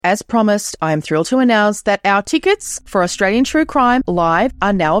As promised, I am thrilled to announce that our tickets for Australian True Crime Live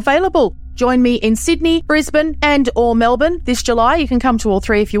are now available. Join me in Sydney, Brisbane and or Melbourne this July. You can come to all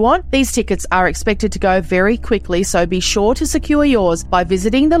three if you want. These tickets are expected to go very quickly, so be sure to secure yours by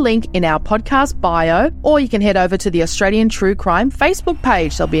visiting the link in our podcast bio, or you can head over to the Australian True Crime Facebook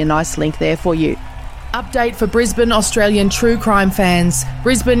page. There'll be a nice link there for you. Update for Brisbane Australian True Crime fans.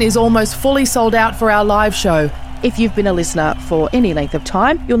 Brisbane is almost fully sold out for our live show. If you've been a listener for any length of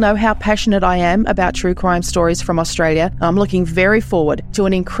time, you'll know how passionate I am about true crime stories from Australia. I'm looking very forward to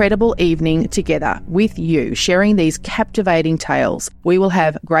an incredible evening together with you, sharing these captivating tales. We will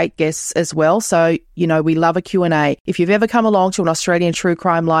have great guests as well, so you know we love a Q&A. If you've ever come along to an Australian True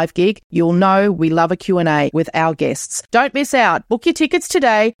Crime Live gig, you'll know we love a Q&A with our guests. Don't miss out. Book your tickets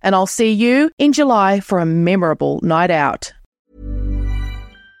today, and I'll see you in July for a memorable night out.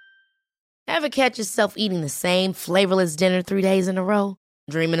 Ever catch yourself eating the same flavorless dinner 3 days in a row?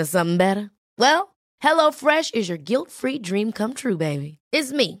 Dreaming of something better? Well, HelloFresh is your guilt-free dream come true, baby.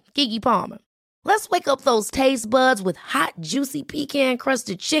 It's me, Keke Palmer. Let's wake up those taste buds with hot, juicy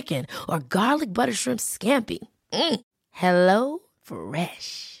pecan-crusted chicken or garlic butter shrimp scampi. Hello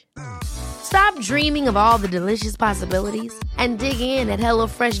Fresh. Stop dreaming of all the delicious possibilities and dig in at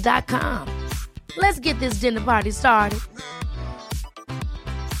HelloFresh.com. Let's get this dinner party started.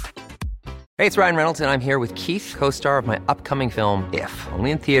 Hey, it's Ryan Reynolds, and I'm here with Keith, co-star of my upcoming film, If, only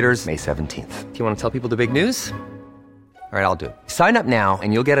in theaters May 17th. Do you want to tell people the big news? All right, I'll do it. Sign up now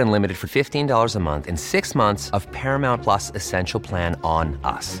and you'll get unlimited for $15 a month and 6 months of Paramount Plus Essential Plan on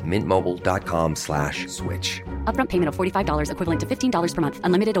us. MintMobile.com/switch. Upfront payment of $45 equivalent to $15 per month.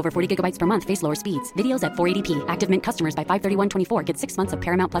 Unlimited over 40 gigabytes per month. Face lower speeds. Videos at 480p. Active Mint customers by 531.24 get 6 months of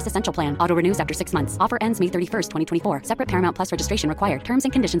Paramount Plus Essential Plan. Auto renews after 6 months. Offer ends May 31st, 2024. Separate Paramount Plus registration required. Terms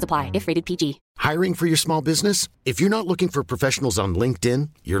and conditions apply if rated PG. Hiring for your small business? If you're not looking for professionals on LinkedIn,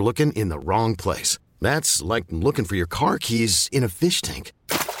 you're looking in the wrong place. That's like looking for your car keys in a fish tank.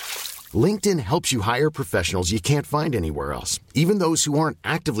 LinkedIn helps you hire professionals you can't find anywhere else, even those who aren't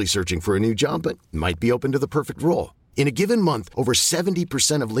actively searching for a new job but might be open to the perfect role. In a given month, over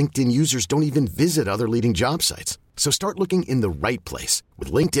 70% of LinkedIn users don't even visit other leading job sites. So start looking in the right place.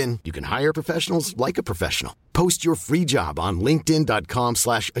 With LinkedIn, you can hire professionals like a professional. Post your free job on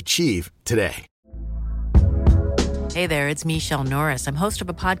linkedin.com/achieve today. Hey there, it's Michelle Norris. I'm host of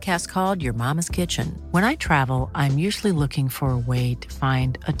a podcast called Your Mama's Kitchen. When I travel, I'm usually looking for a way to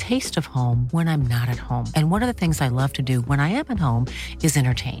find a taste of home when I'm not at home. And one of the things I love to do when I am at home is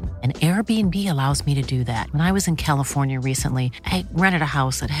entertain. And Airbnb allows me to do that. When I was in California recently, I rented a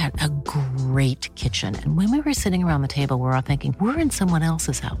house that had a great kitchen. And when we were sitting around the table, we were all thinking, we're in someone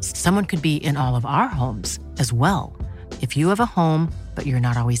else's house. Someone could be in all of our homes as well. If you have a home, but you're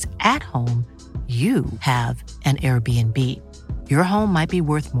not always at home, you have an Airbnb. Your home might be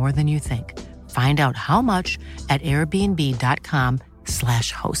worth more than you think. Find out how much at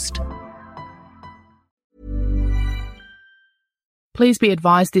airbnb.com/host. Please be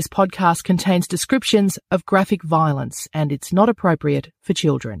advised this podcast contains descriptions of graphic violence and it's not appropriate for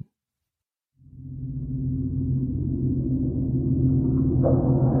children.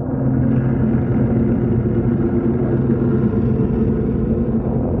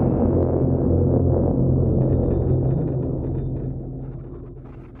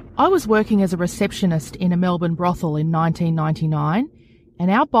 I was working as a receptionist in a Melbourne brothel in 1999, and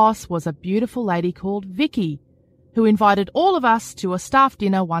our boss was a beautiful lady called Vicky, who invited all of us to a staff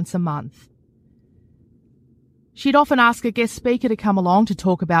dinner once a month. She'd often ask a guest speaker to come along to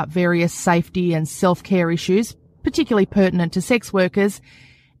talk about various safety and self-care issues, particularly pertinent to sex workers,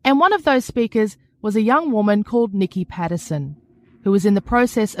 and one of those speakers was a young woman called Nikki Patterson, who was in the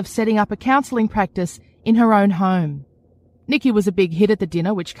process of setting up a counselling practice in her own home. Nikki was a big hit at the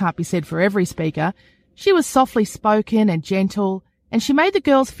dinner, which can't be said for every speaker. She was softly spoken and gentle, and she made the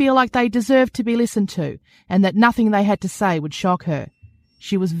girls feel like they deserved to be listened to and that nothing they had to say would shock her.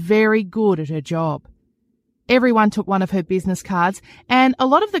 She was very good at her job. Everyone took one of her business cards, and a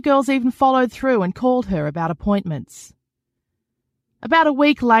lot of the girls even followed through and called her about appointments. About a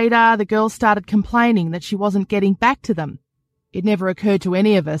week later, the girls started complaining that she wasn't getting back to them. It never occurred to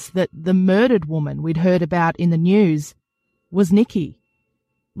any of us that the murdered woman we'd heard about in the news was Nikki,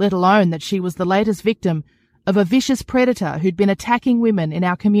 let alone that she was the latest victim of a vicious predator who'd been attacking women in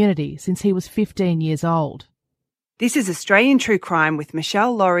our community since he was 15 years old. This is Australian True Crime with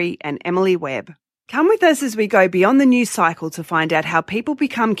Michelle Laurie and Emily Webb. Come with us as we go beyond the news cycle to find out how people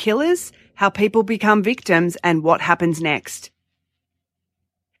become killers, how people become victims, and what happens next.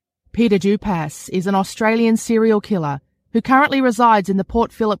 Peter Dupas is an Australian serial killer who currently resides in the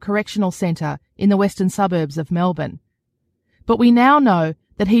Port Phillip Correctional Centre in the western suburbs of Melbourne. But we now know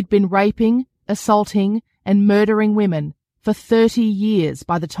that he'd been raping, assaulting and murdering women for 30 years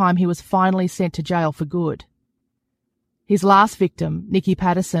by the time he was finally sent to jail for good. His last victim, Nicky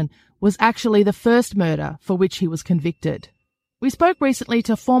Patterson, was actually the first murder for which he was convicted. We spoke recently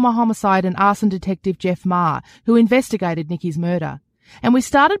to former homicide and arson detective Jeff Maher, who investigated Nicky's murder. And we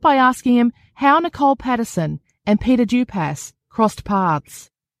started by asking him how Nicole Patterson and Peter Dupas crossed paths.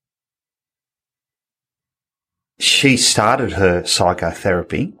 She started her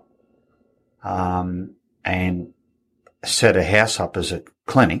psychotherapy and set her house up as a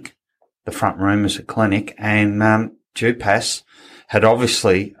clinic, the front room as a clinic, and Dupas had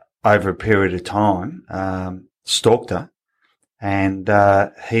obviously, over a period of time, stalked her, and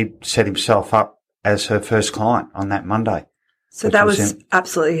he set himself up as her first client on that Monday. So that was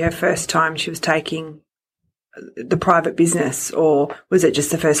absolutely her first time she was taking the private business, or was it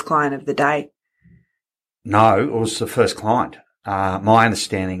just the first client of the day? No, it was the first client. My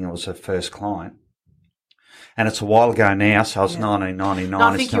understanding, it was her first client. And it's a while ago now, so it's 1999. No,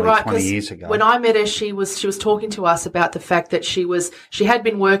 I think it's nearly you're right, 20 years ago. When I met her, she was talking to us about the fact that she had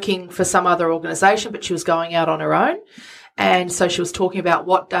been working for some other organisation, but she was going out on her own. And so she was talking about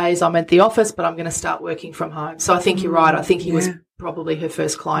what days I'm at the office, but I'm going to start working from home. So I think you're right. I think he was probably her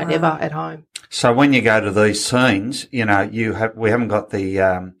first client ever at home. So when you go to these scenes, we haven't got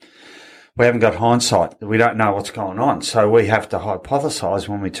hindsight. We don't know what's going on. So we have to hypothesise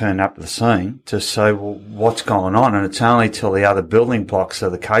when we turn up to the scene to say, well, what's going on? And it's only till the other building blocks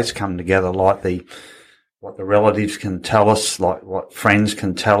of the case come together, like what the relatives can tell us, like what friends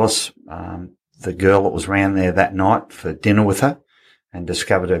can tell us. The girl that was round there that night for dinner with her and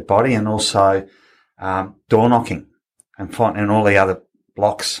discovered her body, and also door knocking and all the other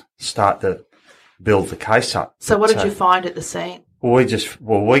blocks start to build the case up. So what did you find at the scene? We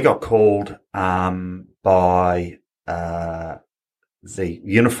got called by the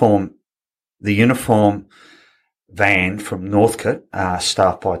uniform van from Northcote,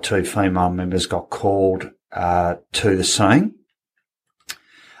 staffed by 2 female members, got called to the scene.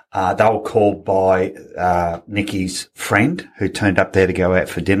 They were called by Nicky's friend, who turned up there to go out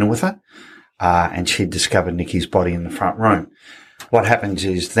for dinner with her, and she discovered Nicky's body in the front room. What happens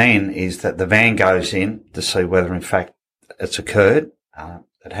is that the van goes in to see whether, in fact, it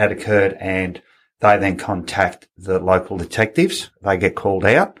had occurred, and they then contact the local detectives. They get called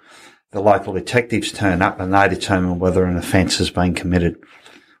out. The local detectives turn up, and they determine whether an offence has been committed,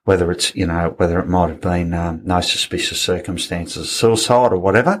 whether it might have been no suspicious circumstances, suicide or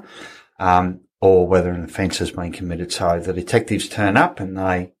whatever, or whether an offence has been committed. So the detectives turn up and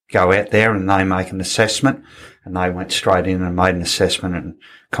they go out there and they make an assessment, and they went straight in and made an assessment and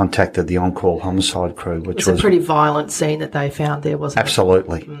contacted the on-call homicide crew, which was a pretty violent scene that they found there, wasn't it?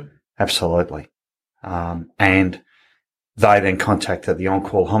 Absolutely. And they then contacted the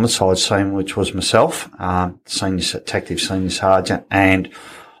on-call homicide scene, which was myself, senior sergeant, and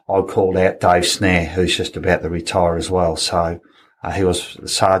I called out Dave Snare, who's just about to retire as well. So he was the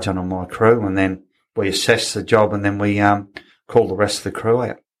sergeant on my crew, and then we assessed the job, and then we called the rest of the crew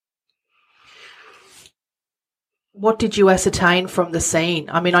out. What did you ascertain from the scene?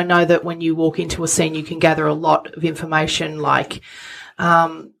 I mean, I know that when you walk into a scene, you can gather a lot of information, like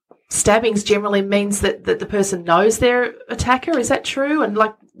stabbings generally means that the person knows their attacker. Is that true? And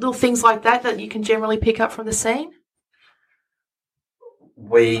like little things like that you can generally pick up from the scene?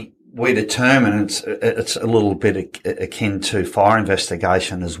 We determine it's a little bit akin to fire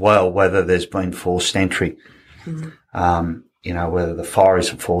investigation as well, whether there's been forced entry. Mm-hmm. Whether the fire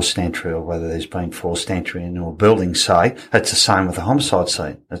is a forced entry or whether there's been forced entry into a building, say, it's the same with the homicide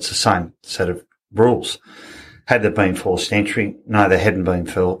scene. It's the same set of rules. Had there been forced entry? No, there hadn't been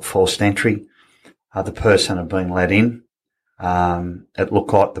forced entry. The person had been let in. It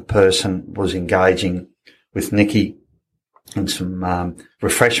looked like the person was engaging with Nicky in some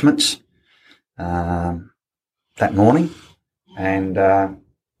refreshments that morning. And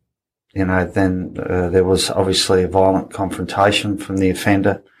then there was obviously a violent confrontation from the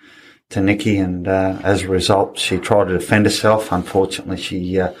offender to Nicky, and as a result, she tried to defend herself. Unfortunately,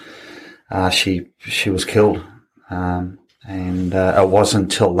 she was killed. And it wasn't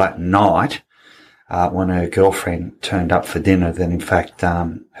until that night, when her girlfriend turned up for dinner, that in fact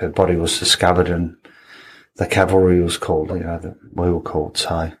her body was discovered and the cavalry was called. We were called.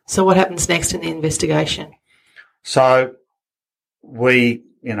 So what happens next in the investigation? So we,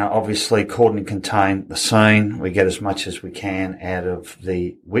 obviously cordon and contain the scene. We get as much as we can out of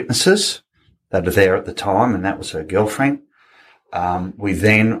the witnesses that are there at the time, and that was her girlfriend. We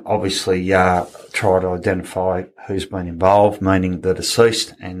then obviously try to identify who's been involved, meaning the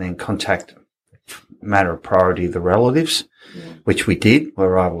deceased, and then contact matter of priority the relatives, which we did. We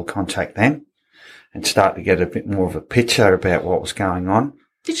were able to contact them and start to get a bit more of a picture about what was going on.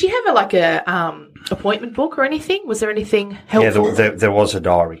 Did she have a appointment book or anything? Was there anything helpful? Yeah, there was a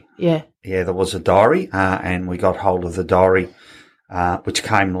diary. Yeah. Yeah, there was a diary, and we got hold of the diary, which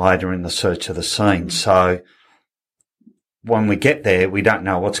came later in the search of the scene. So when we get there, we don't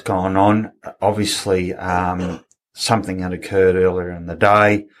know what's going on. Obviously, something had occurred earlier in the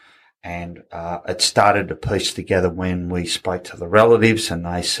day, and it started to piece together when we spoke to the relatives, and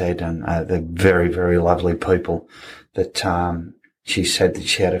they said, and they're very, very lovely people, that she said that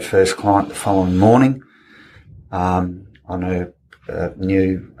she had her first client the following morning on her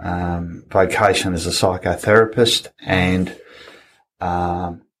new vocation as a psychotherapist, and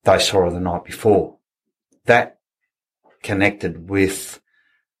they saw her the night before. That connected with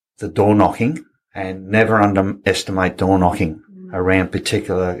the door knocking, and never underestimate door knocking around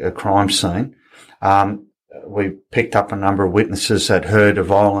a crime scene. We picked up a number of witnesses that heard a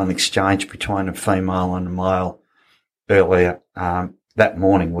violent exchange between a female and a male earlier that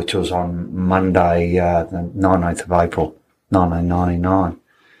morning, which was on Monday, the 19th of April, 1999.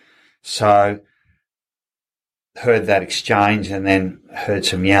 So heard that exchange, and then heard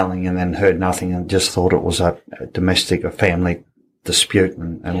some yelling, and then heard nothing, and just thought it was a domestic or family dispute,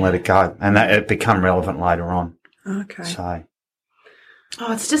 and let it go. And that it became relevant later on. Okay. So.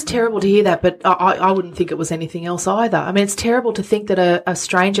 Oh, it's just terrible to hear that, but I wouldn't think it was anything else either. I mean, it's terrible to think that a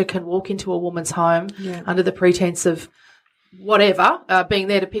stranger can walk into a woman's home under the pretense of whatever, being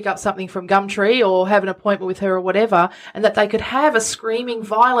there to pick up something from Gumtree or have an appointment with her or whatever, and that they could have a screaming,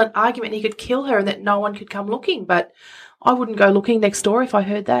 violent argument and he could kill her and that no one could come looking. But I wouldn't go looking next door if I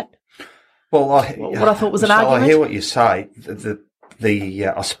heard that. Well, what I thought was an argument. I hear what you say.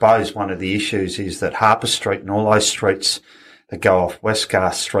 I suppose one of the issues is that Harper Street and all those streets that go off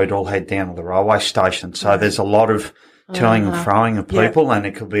Westgarth Street all head down to the railway station. So there's a lot of toing and froing of people, and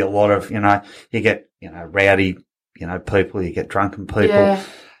it could be a lot of, you get, rowdy, people, you get drunken people. Yeah.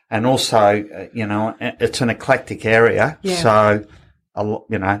 And also, it's an eclectic area. Yeah. So,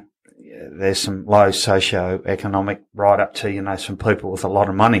 there's some low socio-economic right up to, some people with a lot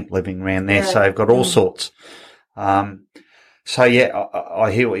of money living around there. Yeah. So you've got all sorts. I hear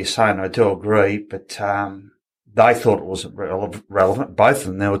what you're saying. I do agree, but, they thought it was relevant. Both of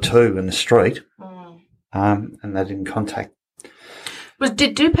them, there were two in the street, and they didn't contact.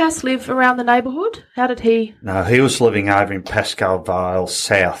 Did Dupas live around the neighbourhood? How did he? No, he was living over in Pascal Vale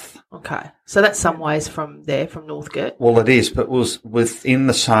South. Okay, so that's some ways from there, from Northcote. Well, it is, but it was within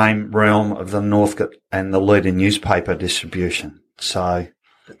the same realm of the Northcote and the Leader newspaper distribution. So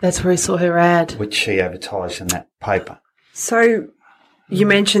that's where he saw her ad, which she advertised in that paper. So you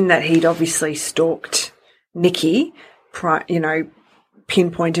mentioned that he'd obviously stalked Nikki,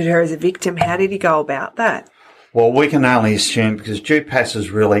 pinpointed her as a victim. How did he go about that? Well, we can only assume, because Dupas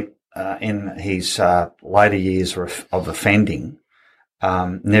is really, in his later years of offending,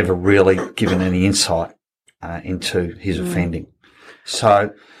 never really given any insight into his offending.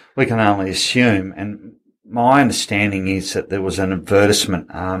 So we can only assume, and my understanding is that there was an advertisement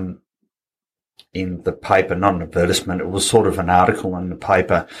in the paper, not an advertisement, it was sort of an article in the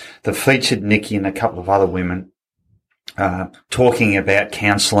paper that featured Nikki and a couple of other women talking about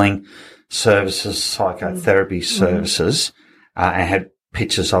counselling services, psychotherapy services, and had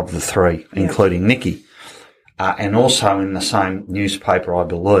pictures of the three, including Nikki. And also in the same newspaper, I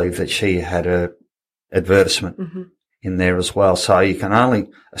believe, that she had a advertisement in there as well. So you can only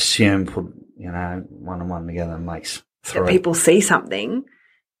assume, put, one and one together makes three. That people see something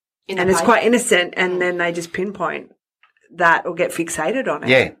and it's quite innocent, and then they just pinpoint that or get fixated on it.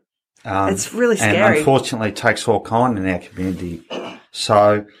 Yeah. It's really scary. And unfortunately it takes all kind in our community.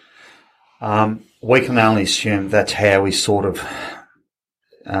 So we can only assume that's how he sort of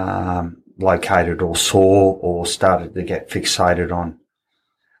located or saw or started to get fixated on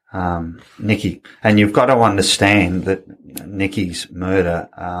Nikki. And you've got to understand that Nikki's murder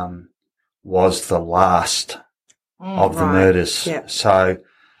was the last of the murders. Yep. So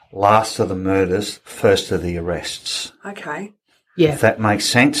last of the murders, first of the arrests. Okay. Yeah. If that makes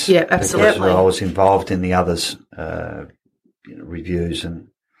sense. Yeah, absolutely. Because I was involved in the others' reviews. And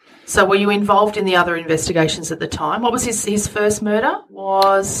so were you involved in the other investigations at the time? What was his first murder?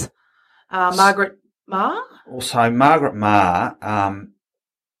 Was Margaret Marr? Also, Margaret Marr,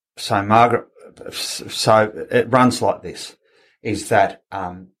 so it runs like this, is that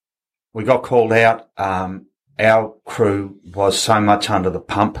we got called out. Our crew was so much under the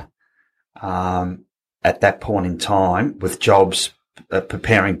pump at that point in time with jobs,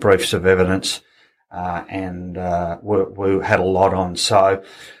 preparing briefs of evidence, and we had a lot on. So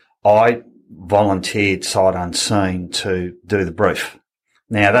I volunteered sight unseen to do the brief.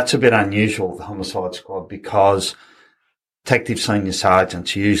 Now, that's a bit unusual with the homicide squad because detective senior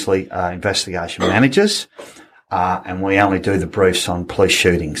sergeants usually are investigation managers, and we only do the briefs on police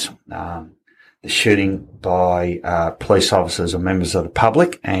shootings. The shooting by police officers or members of the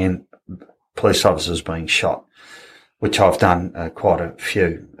public and police officers being shot, which I've done quite a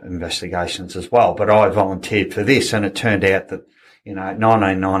few investigations as well. But I volunteered for this, and it turned out that,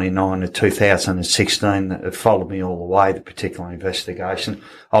 1999 to 2016, it followed me all the way, the particular investigation.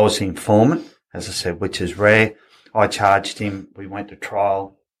 I was the informant, as I said, which is rare. I charged him. We went to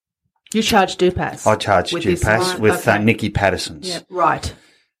trial. You charged Dupas? I charged Dupas with Nikki Patterson's. Yeah, right.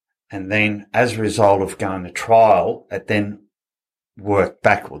 And then as a result of going to trial, it then worked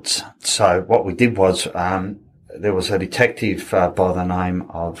backwards. So what we did was, there was a detective by the name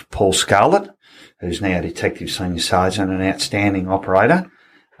of Paul Scarlett, who's now a detective senior sergeant, an outstanding operator.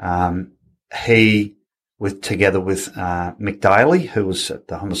 He, together with Mick Daly, who was at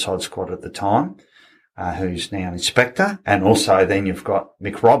the homicide squad at the time, who's now an inspector, and also then you've got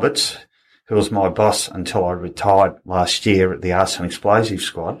Mick Roberts, who was my boss until I retired last year at the Arson Explosive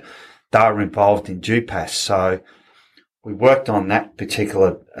Squad. They were involved in Dupas. So we worked on that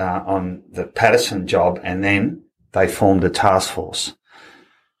particular, on the Patterson job, and then they formed a task force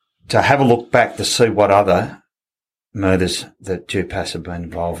to have a look back to see what other murders that Dupas have been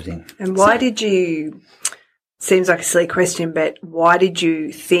involved in. And why did you, seems like a silly question, but why did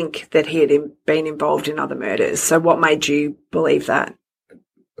you think that he had been involved in other murders? So what made you believe that?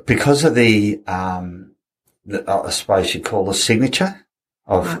 Because of the I suppose you'd call the signature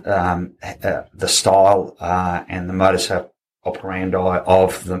of the style and the modus operandi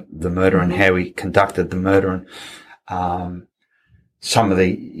of the murder and how he conducted the murder, and some of the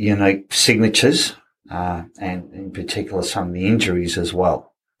unique signatures and in particular some of the injuries as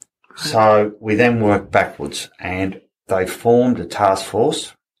well. So we then worked backwards, and they formed a task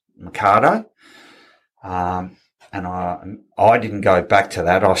force, Mikado, and I didn't go back to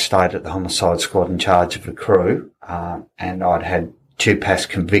that. I stayed at the homicide squad in charge of the crew, and I'd had Dupas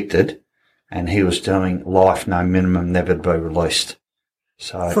convicted, and he was doing life, no minimum, never to be released.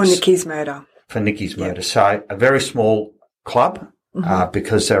 So for Nikki's murder. For Nikki's murder. So a very small club,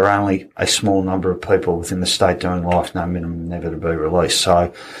 because there are only a small number of people within the state doing life, no minimum, never to be released.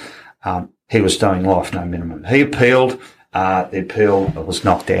 So he was doing life, no minimum. He appealed. The appeal was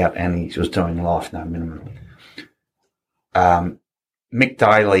knocked out, and he was doing life, no minimum. Mick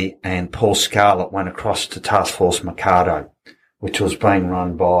Daly and Paul Scarlett went across to Task Force Mikado, which was being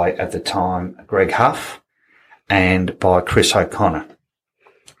run by, at the time, Greg Huff and by Chris O'Connor.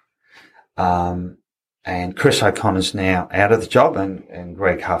 And Chris O'Connor's now out of the job, and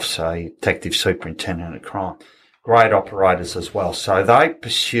Greg Huff's a detective superintendent of crime. Great operators as well. So they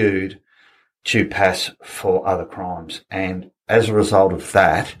pursued Dupas for other crimes. And as a result of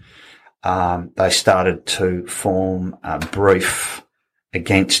that, they started to form a brief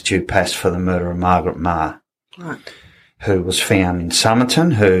against Dupas for the murder of Margaret Marr, who was found in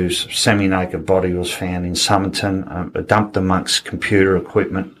Somerton, whose semi-naked body was found in Somerton, dumped amongst computer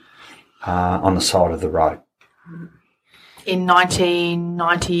equipment on the side of the road. In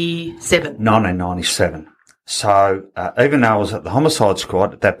 1997? 1997. So even though I was at the homicide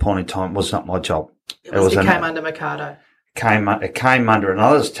squad at that point in time, it was not my job. It came under Mikado. It came under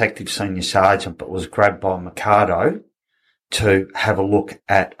another detective senior sergeant, but was grabbed by Mikado to have a look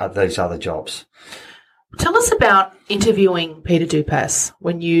at these other jobs. Tell us about interviewing Peter Dupas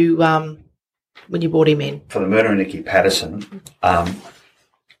when you brought him in. For the murder of Nikki Patterson,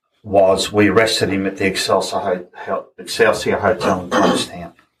 we arrested him at the Excelsior Hotel in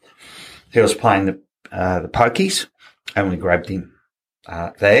Queenstown. He was playing the pokies, and we grabbed him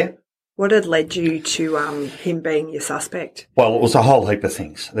there. What had led you to him being your suspect? Well, it was a whole heap of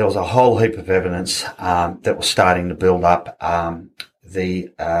things. There was a whole heap of evidence that was starting to build up.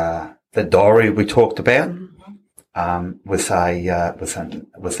 The diary we talked about, with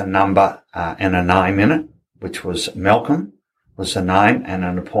a number and a name in it, which was Malcolm was the name, and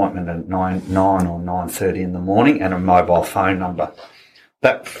an appointment at 9 or 9:30 in the morning, and a mobile phone number.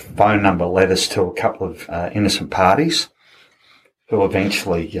 That phone number led us to a couple of innocent parties who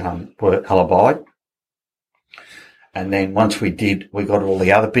eventually were alibied. And then once we got all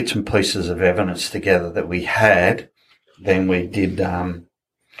the other bits and pieces of evidence together that we had, then we did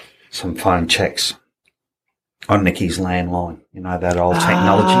some phone checks on Nikki's landline, that old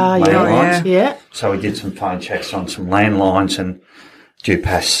technology landlines. Yeah. So we did some phone checks on some landlines, and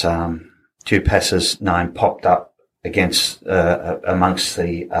Dupas's name popped up against amongst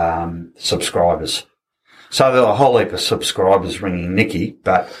the subscribers. So there were a whole heap of subscribers ringing Nikki,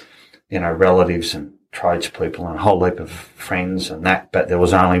 but relatives and tradespeople and a whole heap of friends and that, but there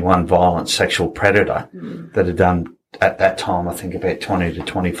was only one violent sexual predator that had done, at that time, I think about 20 to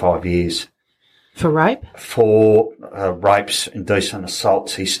 25 years. For rape? For rapes, indecent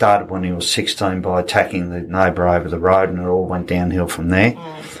assaults. He started when he was 16 by attacking the neighbour over the road, and it all went downhill from there.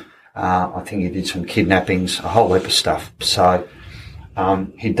 I think he did some kidnappings, a whole heap of stuff. So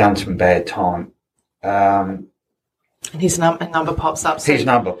he'd done some bad time. And his number pops up. His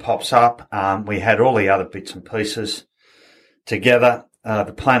number pops up. We had all the other bits and pieces together.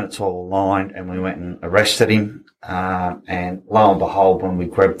 The planets all aligned, and we went and arrested him. And lo and behold, when we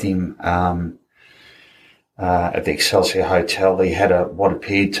grabbed him at the Excelsior Hotel, he had what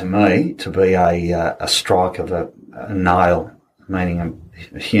appeared to me to be a strike of a nail, meaning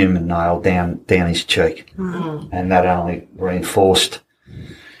a human nail down his cheek. And that only reinforced,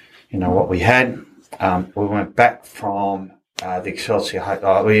 what we had. We went back from the Excelsior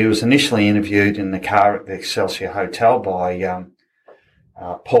Hotel. He was initially interviewed in the car at the Excelsior Hotel by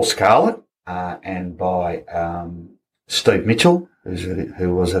Paul Scarlett and by Steve Mitchell,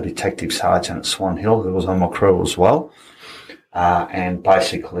 who was a detective sergeant at Swan Hill, who was on my crew as well. And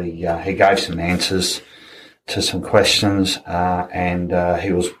basically he gave some answers to some questions, and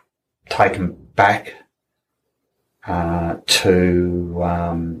he was taken back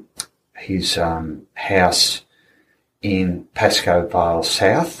to his house in Pascoe Vale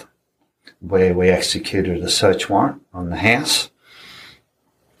South, where we executed a search warrant on the house.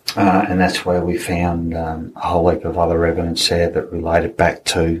 And that's where we found a whole heap of other evidence there that related back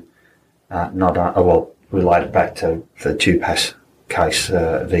to related back to the Dupas case,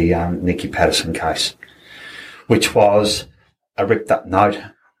 the Nikki Patterson case, which was a ripped up note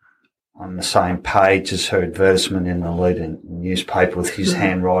on the same page as her advertisement in the leading newspaper, with his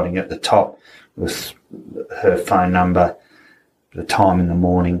handwriting at the top, with her phone number, the time in the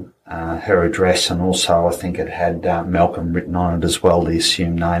morning, her address, and also I think it had Malcolm written on it as well, the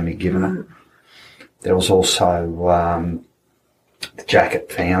assumed name he'd given her. There was also the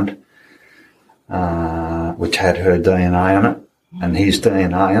jacket found, which had her DNA on it and his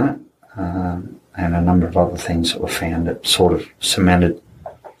DNA on it, and a number of other things that were found that sort of cemented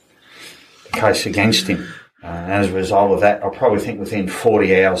the case against him. As a result of that, I probably think within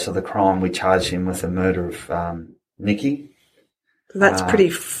 40 hours of the crime, we charged him with the murder of Nikki. That's pretty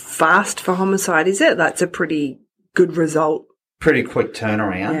fast for homicide, is it? That's a pretty good result. Pretty quick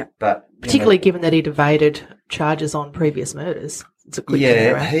turnaround, but particularly given that he'd evaded charges on previous murders. It's a quick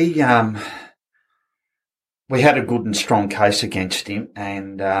turnaround. We had a good and strong case against him,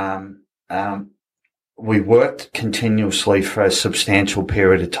 and we worked continuously for a substantial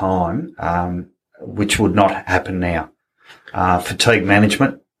period of time, which would not happen now. Fatigue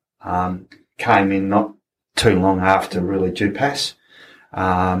management came in not too long after really Dupas,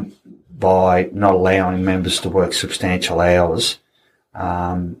 by not allowing members to work substantial hours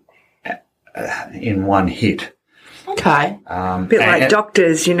in one hit. Okay. A bit like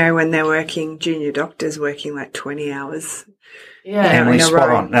doctors, when they're working, junior doctors working like 20 hours. Yeah. And spot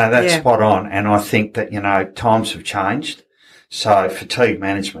on. No, that's spot on. And I think that, times have changed. So fatigue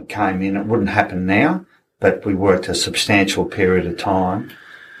management came in. It wouldn't happen now, but we worked a substantial period of time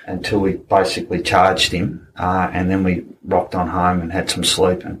until we basically charged him, and then we rocked on home and had some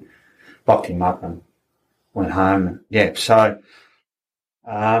sleep and locked him up and went home. And, so...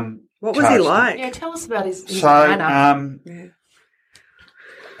 what was he like? Yeah, tell us about his manner.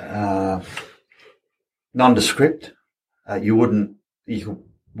 Nondescript. You could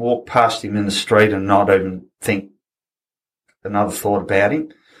walk past him in the street and not even think another thought about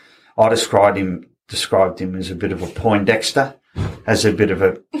him. I described him as a bit of a Poindexter, as a bit of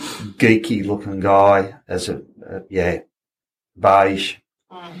a geeky looking guy, as beige.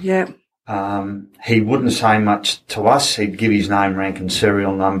 Yeah. He wouldn't say much to us. He'd give his name, rank and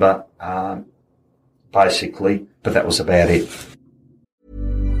serial number, basically, but that was about it.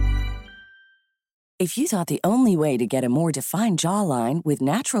 If you thought the only way to get a more defined jawline with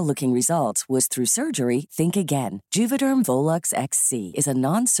natural-looking results was through surgery, think again. Juvederm Volux XC is a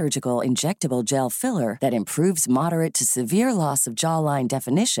non-surgical injectable gel filler that improves moderate to severe loss of jawline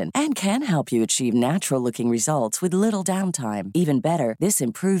definition and can help you achieve natural-looking results with little downtime. Even better, this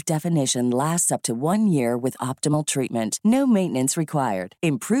improved definition lasts up to 1 year with optimal treatment. No maintenance required.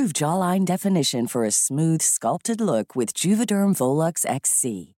 Improve jawline definition for a smooth, sculpted look with Juvederm Volux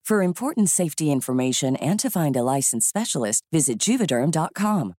XC. For important safety information and to find a licensed specialist, visit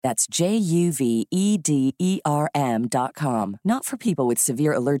Juvederm.com. That's JUVEDERM.com. Not for people with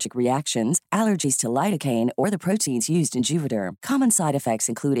severe allergic reactions, allergies to lidocaine, or the proteins used in Juvederm. Common side effects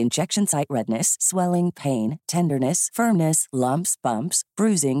include injection site redness, swelling, pain, tenderness, firmness, lumps, bumps,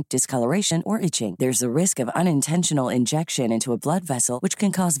 bruising, discoloration, or itching. There's a risk of unintentional injection into a blood vessel, which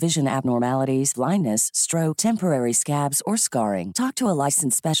can cause vision abnormalities, blindness, stroke, temporary scabs, or scarring. Talk to a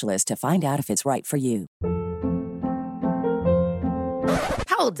licensed specialist to find out if it's right for you.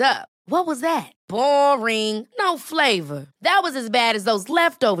 Hold up. What was that? Boring. No flavor. That was as bad as those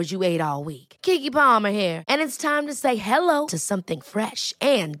leftovers you ate all week. Keke Palmer here, and it's time to say hello to something fresh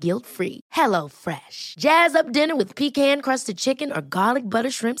and guilt-free. Hello Fresh. Jazz up dinner with pecan-crusted chicken or garlic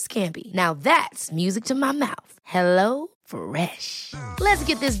butter shrimp scampi. Now that's music to my mouth. Hello Fresh. Let's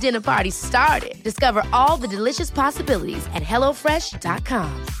get this dinner party started. Discover all the delicious possibilities at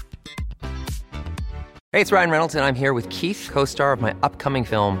HelloFresh.com. Hey, it's Ryan Reynolds, and I'm here with Keith, co-star of my upcoming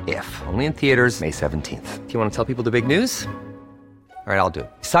film, If, only in theaters May 17th. Do you want to tell people the big news? All right, I'll do it.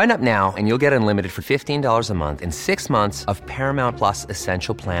 Sign up now and you'll get unlimited for $15 a month and 6 months of Paramount Plus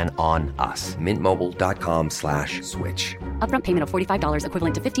Essential Plan on us. MintMobile.com/switch. Upfront payment of $45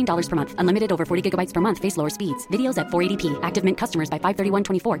 equivalent to $15 per month. Unlimited over 40 gigabytes per month. Face lower speeds. Videos at 480p. Active Mint customers by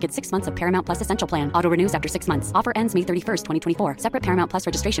 531.24 get 6 months of Paramount Plus Essential Plan. Auto renews after 6 months. Offer ends May 31st, 2024. Separate Paramount Plus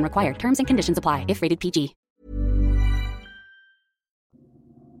registration required. Terms and conditions apply if rated PG.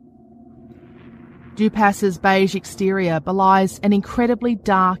 Dupass's beige exterior belies an incredibly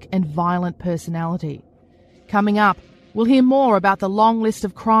dark and violent personality. Coming up, we'll hear more about the long list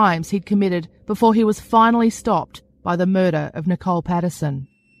of crimes he'd committed before he was finally stopped by the murder of Nicole Patterson.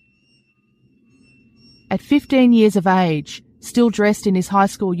 At 15 years of age, still dressed in his high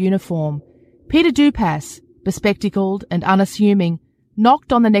school uniform, Peter Dupass, bespectacled and unassuming,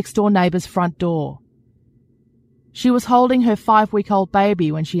 knocked on the next-door neighbour's front door. She was holding her 5-week-old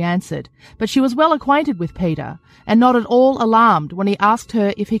baby when she answered, but she was well acquainted with Peter and not at all alarmed when he asked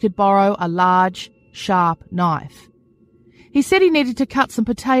her if he could borrow a large, sharp knife. He said he needed to cut some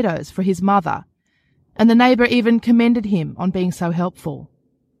potatoes for his mother, and the neighbour even commended him on being so helpful.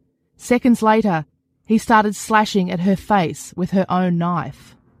 Seconds later, he started slashing at her face with her own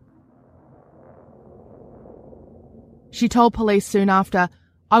knife. She told police soon after,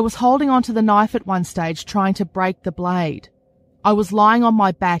 "I was holding onto the knife at one stage trying to break the blade. I was lying on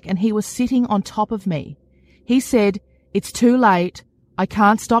my back and he was sitting on top of me. He said, 'It's too late. I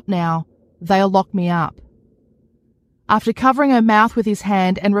can't stop now. They'll lock me up.'" After covering her mouth with his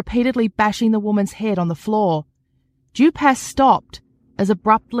hand and repeatedly bashing the woman's head on the floor, Dupass stopped as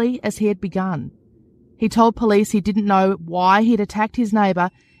abruptly as he had begun. He told police he didn't know why he'd attacked his neighbour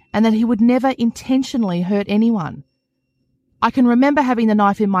and that he would never intentionally hurt anyone. "I can remember having the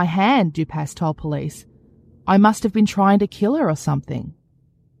knife in my hand," Dupass told police. "I must have been trying to kill her or something."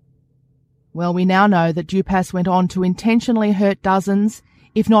 Well, we now know that Dupass went on to intentionally hurt dozens,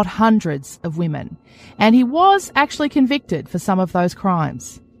 if not hundreds, of women, and he was actually convicted for some of those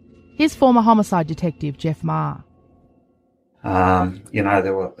crimes. Here's former homicide detective Jeff Maher.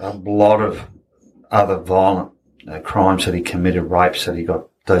 There were a lot of other violent crimes that he committed, rapes that he got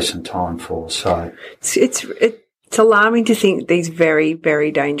decent time for. So It's alarming to think these very,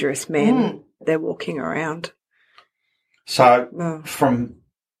 very dangerous men, they're walking around. So from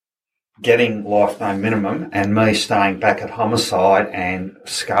getting life no minimum and me staying back at homicide and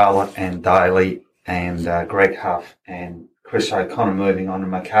Scarlett and Daly and Greg Huff and Chris O'Connor moving on to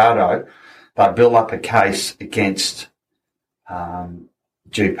Mercado, they built up a case against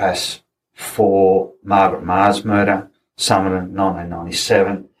Dupass for Margaret Maher's murder, summoned in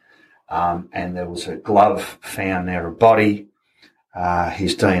 1997. And there was a glove found near a body.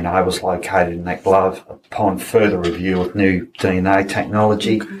 His DNA was located in that glove upon further review of new DNA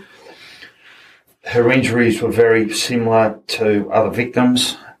technology. Okay. Her injuries were very similar to other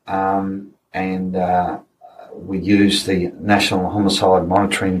victims, and we used the National Homicide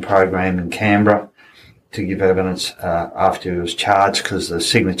Monitoring Program in Canberra to give evidence after he was charged because the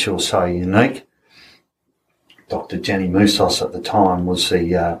signature was so unique. Dr. Jenny Moussos at the time was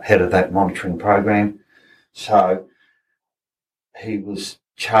the head of that monitoring program. So he was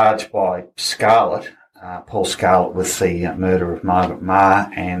charged by Scarlett, Paul Scarlett, with the murder of Margaret Maher,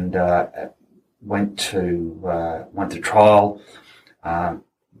 and went to trial.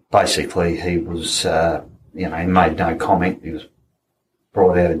 Basically, he was, he made no comment. He was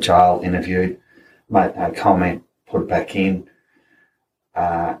brought out of jail, interviewed, made no comment, put back in.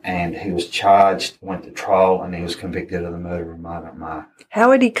 And he was charged, went to trial, and he was convicted of the murder of Margaret Maher.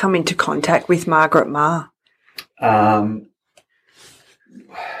 How had he come into contact with Margaret Maher?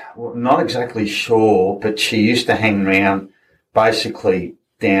 well, not exactly sure, but she used to hang around basically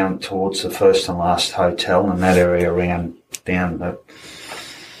down towards the first and last hotel in that area around down the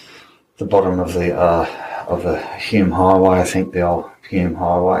bottom of the Hume Highway, I think the old Hume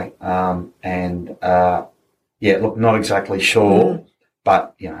Highway. Look, not exactly sure,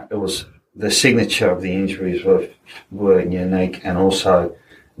 but, you know, it was the signature of the injuries were unique, and also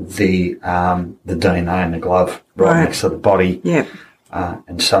the DNA in the glove right next to the body,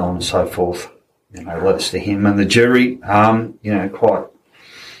 and so on and so forth, you know, led us to him. And the jury, quite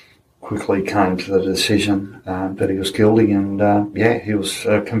quickly came to the decision that he was guilty, and he was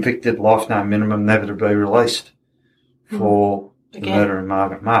convicted, life no minimum, never to be released for the murder of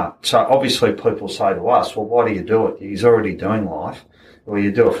Margaret Marr. So obviously people say to us, well, why do you do it? He's already doing life. Well,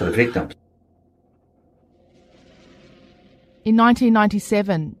 you do it for the victims. In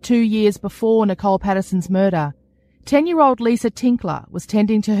 1997, 2 years before Nicole Patterson's murder, 10-year-old Lisa Tinkler was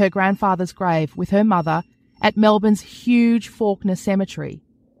tending to her grandfather's grave with her mother at Melbourne's huge Faulkner Cemetery.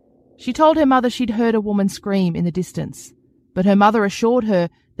 She told her mother she'd heard a woman scream in the distance, but her mother assured her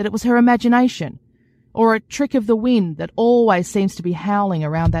that it was her imagination, or a trick of the wind that always seems to be howling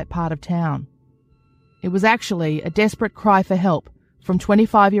around that part of town. It was actually a desperate cry for help from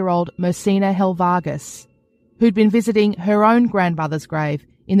 25-year-old Mersina Helvargas, who'd been visiting her own grandmother's grave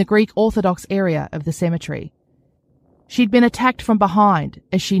in the Greek Orthodox area of the cemetery. She'd been attacked from behind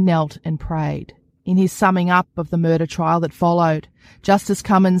as she knelt and prayed. In his summing up of the murder trial that followed, Justice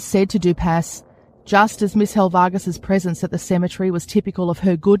Cummins said to Dupas, "Just as Miss Helvargas's presence at the cemetery was typical of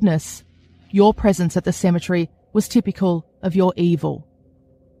her goodness, your presence at the cemetery was typical of your evil.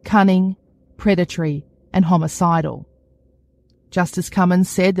 Cunning, predatory, and homicidal." Justice Cummins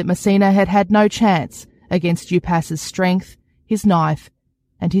said that Mersina had had no chance against Dupas's strength, his knife,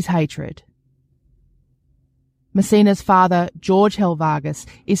 and his hatred. Mersina's father, George Helvargas,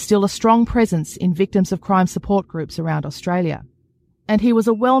 is still a strong presence in victims of crime support groups around Australia, and he was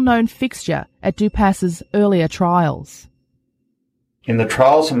a well-known fixture at Dupas's earlier trials. In the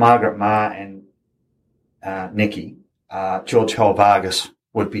trials of Margaret Marr and Nikki, George Helvargas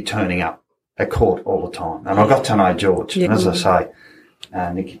would be turning up at court all the time, and I got to know George. And as I say,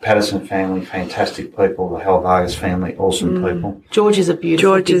 Nikki Patterson family, fantastic people. The Helvargas family, awesome people. George is a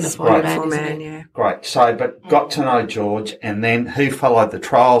beautiful man, yeah. Great. So, but got to know George, and then he followed the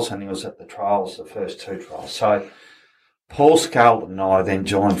trials, and he was at the trials, the first two trials. So, Paul Scarlett and I then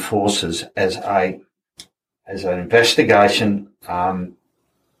joined forces as an investigation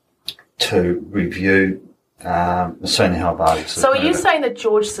to review Mersina Helvargas. So, are you saying that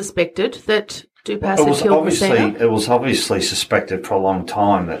George suspected that Dupas had killed Mersina? It was obviously suspected for a long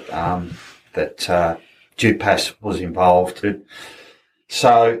time that Dupas was involved.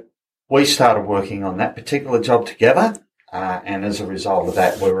 So we started working on that particular job together, and as a result of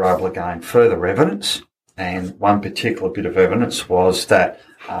that, we were able to gain further evidence. And one particular bit of evidence was that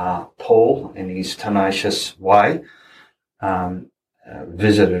Paul, in his tenacious way,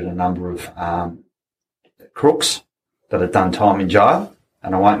 visited a number of crooks that had done time in jail.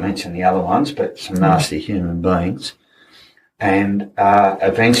 And I won't mention the other ones, but some nasty human beings, and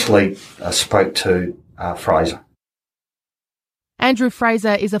eventually spoke to Fraser. Andrew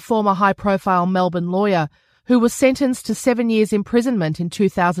Fraser is a former high-profile Melbourne lawyer who was sentenced to 7 years imprisonment in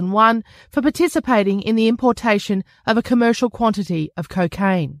 2001 for participating in the importation of a commercial quantity of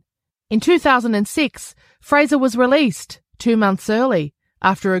cocaine. In 2006, Fraser was released 2 months early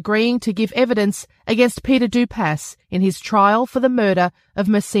after agreeing to give evidence against Peter Dupas in his trial for the murder of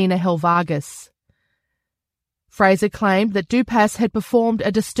Mersina Helvargas. Fraser claimed that Dupas had performed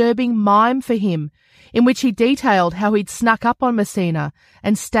a disturbing mime for him, in which he detailed how he'd snuck up on Mersina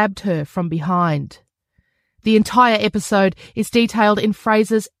and stabbed her from behind. The entire episode is detailed in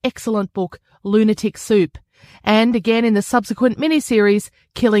Fraser's excellent book, Lunatic Soup, and again in the subsequent miniseries,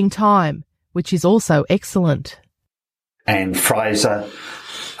 Killing Time, which is also excellent. And Fraser,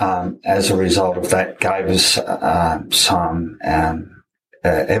 as a result of that, gave us some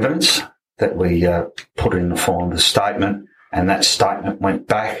evidence that we put in the form of a statement, and that statement went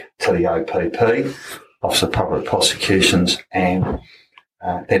back to the OPP, Office of Public Prosecutions, and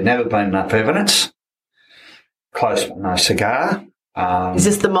there'd never been enough evidence. Close but no cigar. Is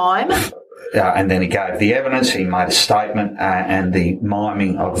this the mime? And then he gave the evidence. He made a statement and the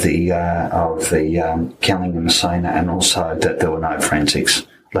miming of the killing of Mersina, and also that there were no forensics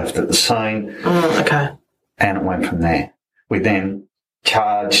left at the scene. Okay. And it went from there. We then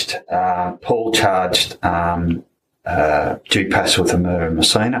charged Paul charged Dupas with the murder of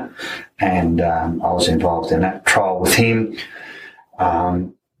Mersina, and I was involved in that trial with him.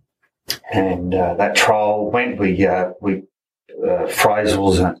 And that trial went. We Fraser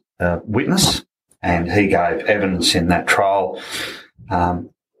was a witness, and he gave evidence in that trial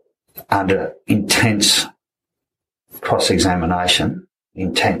under intense cross-examination.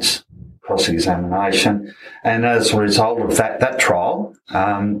 And as a result of that trial,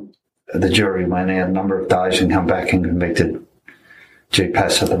 the jury went out a number of days and come back and convicted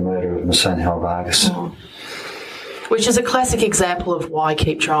Dupas of the murder of Messina Hell-Vargas. Oh. Which is a classic example of why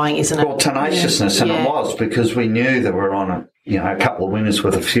keep trying, isn't it? Well, tenaciousness, and it was, because we knew that we're on a couple of winners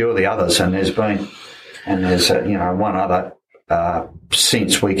with a few of the others, and there's one other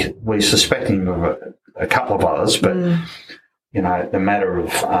since we're suspecting of a couple of others, but the matter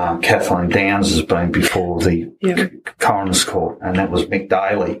of Kathleen Downs has been before the coroner's court, and that was Mick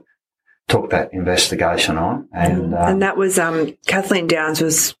Daly took that investigation on, and that was Kathleen Downs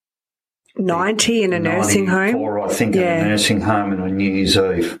was 90 in a nursing home. I think, in a nursing home on New Year's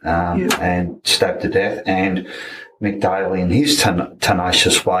Eve, and stabbed to death. And Mick Daly, in his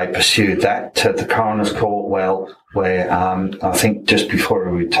tenacious way, pursued that to the coroner's court, where I think just before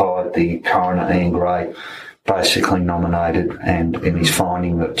he retired, the coroner, Ian Gray, basically nominated and in his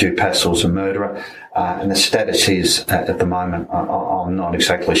finding that Dupas was a murderer. And the status is, at the moment, I'm not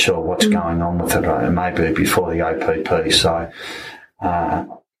exactly sure what's going on with it. It may be before the OPP.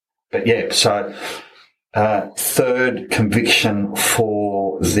 So, third conviction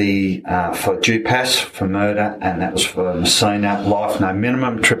for Dupas for murder, and that was for Messina. Life, no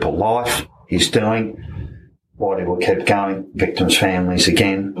minimum, triple life. He's doing. Whitey will keep going. Victims' families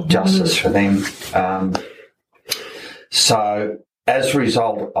again, justice for them. So, as a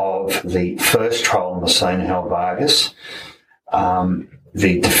result of the first trial on Messina Hell-Vargas,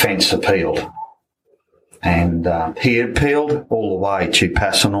 the defence appealed. And he appealed all the way to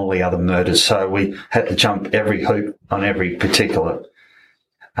Dupas on all the other murders. So we had to jump every hoop on every particular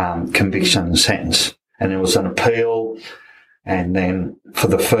conviction and sentence. And there was an appeal. And then for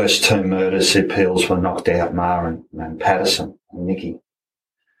the first two murders, the appeals were knocked out, Ma and Patterson and Nicky.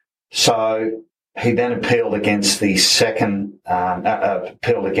 So he then appealed against the second,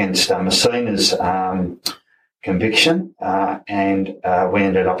 appealed against Messina's conviction, and we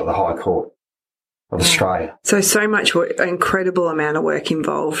ended up at the High Court of Australia. So much incredible amount of work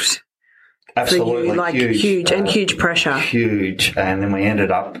involved. Absolutely. For you, huge pressure. Huge. And then we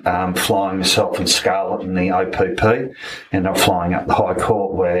ended up flying myself and Scarlett in the OPP, ended up flying up the High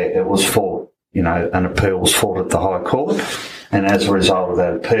Court where it was fought, an appeal was fought at the High Court. And as a result of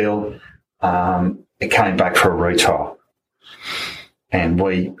that appeal, it came back for a retrial. And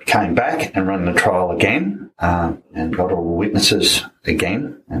we came back and ran the trial again, and got all the witnesses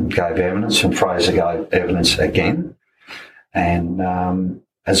again and gave evidence, and Fraser gave evidence again. And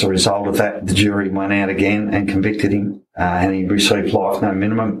as a result of that, the jury went out again and convicted him, and he received life, no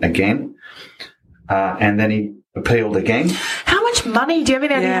minimum again. And then he appealed again. How much money? Do you have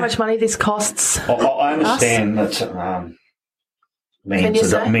any idea how much money this costs? I understand that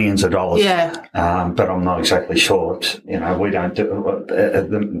millions of dollars. Yeah. But I'm not exactly sure. We don't do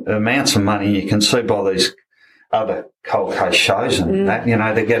the amounts of money you can see by these other cold case shows and that,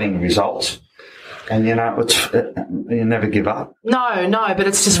 they're getting results. And, you never give up. No, but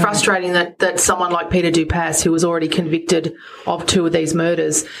it's just frustrating that someone like Peter Dupas, who was already convicted of two of these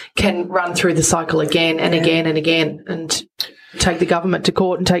murders, can run through the cycle again and again and again and take the government to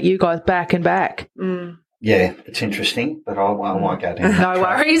court and take you guys back and back. Yeah, it's interesting, but I won't go down that No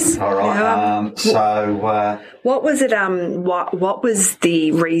track. worries. All right. What was it? What was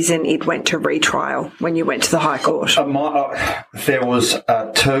the reason it went to retrial when you went to the High Court? There was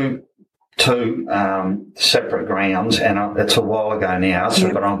two separate grounds, and it's a while ago now.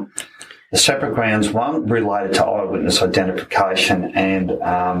 So, but the separate grounds, one related to eyewitness identification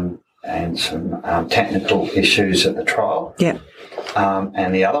and some technical issues at the trial. Yeah.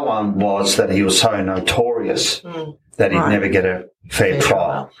 And the other one was that he was so notorious that he'd never get a fair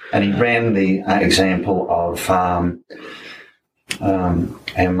trial. And he ran the example of our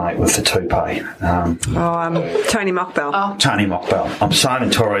mate with the toupee. Tony Mockbell. Tony Mockbell. I'm so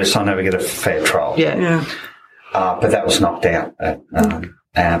notorious I never get a fair trial. Yeah. But that was knocked out. But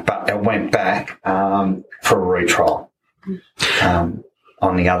it went back for a retrial on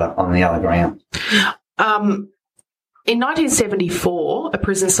the other ground. In 1974, a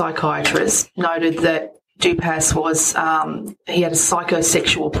prison psychiatrist noted that Dupas was, he had a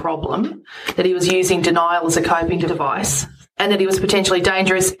psychosexual problem, that he was using denial as a coping device, and that he was potentially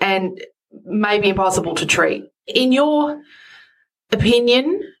dangerous and maybe impossible to treat. In your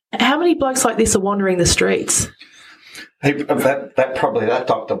opinion, how many blokes like this are wandering the streets? That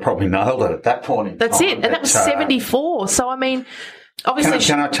doctor probably nailed it at that point in That's time. it, and that was 74. So, I mean, Obviously,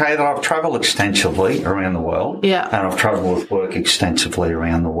 can I tell you that I've travelled extensively around the world? Yeah. And I've travelled with work extensively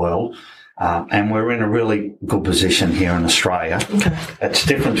around the world. And we're in a really good position here in Australia. Okay. It's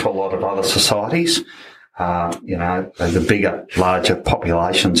different to a lot of other societies. The bigger, larger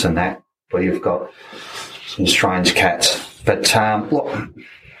populations and that, where you've got some strange cats. But look,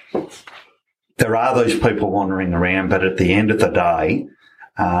 there are those people wandering around, but at the end of the day,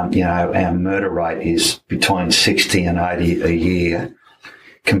 our murder rate is between 60 and 80 a year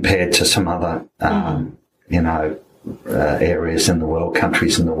compared to some other, areas in the world,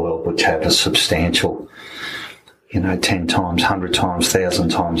 countries in the world, which have a substantial, 10 times, 100 times, 1,000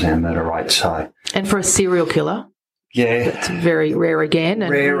 times our murder rate. So, and for a serial killer, it's very rare again.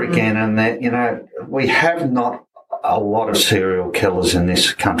 And that, we have not a lot of serial killers in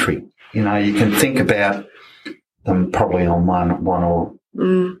this country. You can think about them probably on one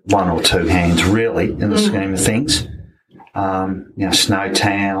or two hands, really, in the scheme of things.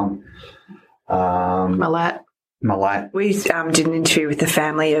 Snowtown, Malat. We did an interview with the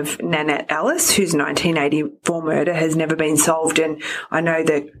family of Nanette Ellis, whose 1984 murder has never been solved, and I know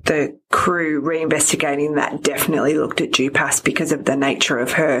that the crew reinvestigating that definitely looked at Dupas because of the nature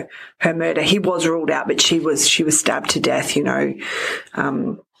of her murder. He was ruled out, but she was stabbed to death.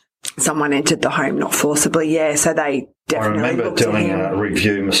 Someone entered the home, not forcibly. Yeah, so they definitely. I remember doing a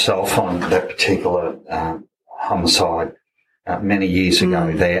review myself on that particular homicide many years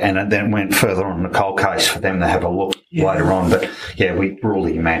ago there, and it then went further on the cold case for them to have a look later on. But we ruled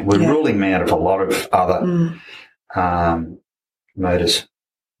him out. We ruled him out of a lot of other murders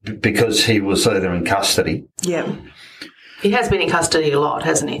because he was either in custody. Yeah. He has been in custody a lot,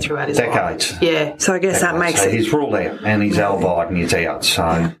 hasn't he, throughout his decades. life? Yeah. So I guess that makes it. He's ruled out and he's alibi and he's out.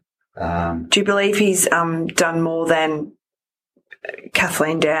 So, do you believe he's done more than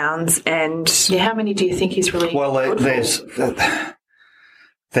Kathleen Downs and how many do you think he's really? Well, there's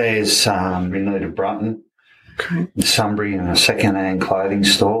Renita Brunton, in Sunbury, in a second-hand clothing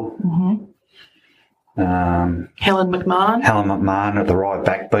store. Mm-hmm. Helen McMahon at the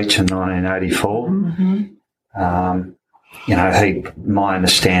Ryback Beach in 1984. Mm-hmm. My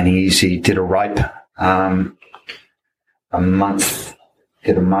understanding is he did a rape a month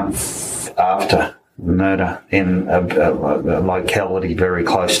after the murder in a locality very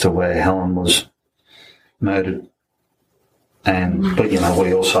close to where Helen was murdered. But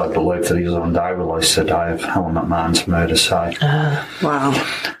we also believe that he was on day release the day of Helen McMahon's murder. So, wow.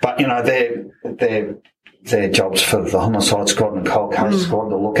 But they're jobs for the homicide squad and the cold case squad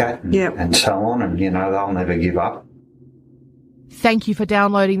to look at, and so on. And they'll never give up. Thank you for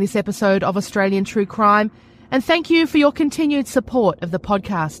downloading this episode of Australian True Crime, and thank you for your continued support of the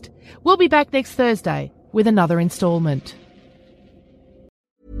podcast. We'll be back next Thursday with another instalment.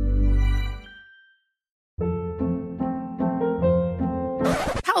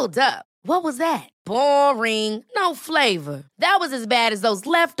 Hold up. What was that? Boring. No flavor. That was as bad as those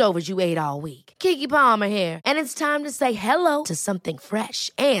leftovers you ate all week. Keke Palmer here, and it's time to say hello to something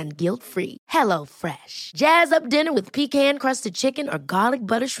fresh and guilt-free. HelloFresh. Jazz up dinner with pecan-crusted chicken or garlic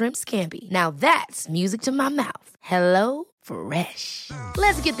butter shrimp scampi. Now that's music to my mouth. HelloFresh.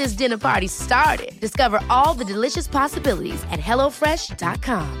 Let's get this dinner party started. Discover all the delicious possibilities at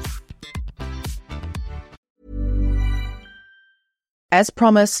HelloFresh.com. As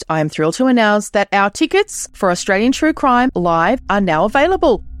promised, I am thrilled to announce that our tickets for Australian True Crime Live are now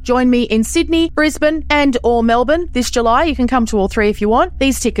available. Join me in Sydney, Brisbane and or Melbourne this July. You can come to all three if you want.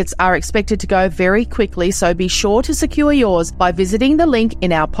 These tickets are expected to go very quickly, so be sure to secure yours by visiting the link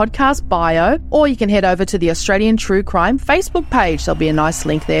in our podcast bio, or you can head over to the Australian True Crime Facebook page. There'll be a nice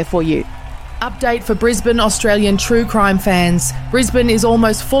link there for you. Update for Brisbane Australian True Crime fans. Brisbane is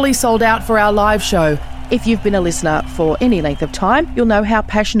almost fully sold out for our live show. If you've been a listener for any length of time, you'll know how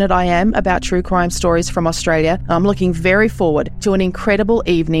passionate I am about true crime stories from Australia. I'm looking very forward to an incredible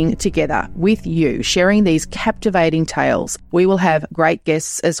evening together with you, sharing these captivating tales. We will have great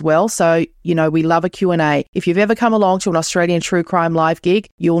guests as well, so we love a Q&A. If you've ever come along to an Australian True Crime Live gig,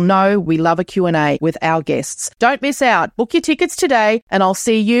 you'll know we love a Q&A with our guests. Don't miss out. Book your tickets today, and I'll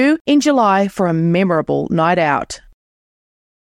see you in July for a memorable night out.